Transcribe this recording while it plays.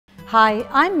Hi,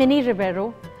 I'm Minnie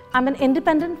Ribeiro. I'm an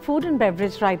independent food and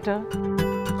beverage writer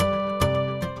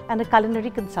and a culinary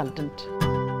consultant.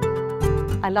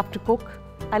 I love to cook,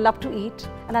 I love to eat,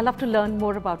 and I love to learn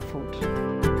more about food.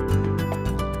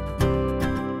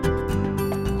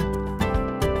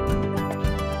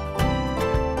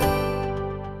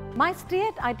 My stay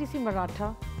at ITC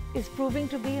Maratha is proving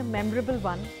to be a memorable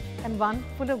one and one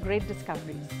full of great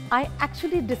discoveries. I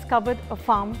actually discovered a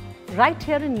farm right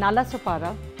here in Nala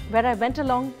Sopara, where I went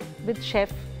along with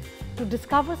chef to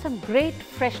discover some great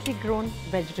freshly grown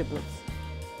vegetables,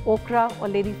 okra or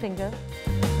ladyfinger,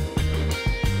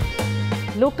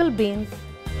 local beans,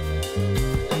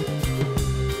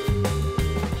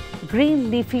 green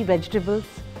leafy vegetables,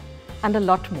 and a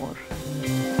lot more.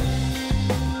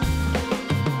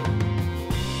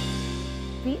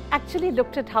 We actually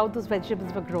looked at how those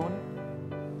vegetables were grown,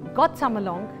 got some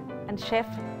along, and chef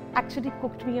actually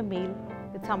cooked me a meal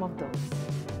with some of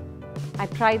those. I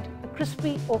tried a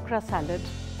crispy okra salad,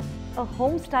 a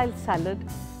home-style salad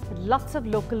with lots of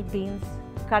local beans,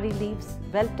 curry leaves,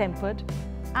 well-tempered,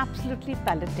 absolutely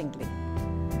palate-tingling.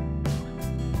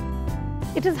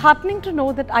 It is heartening to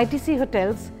know that ITC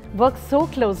hotels work so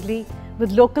closely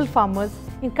with local farmers,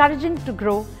 encouraging to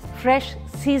grow fresh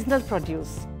seasonal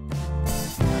produce.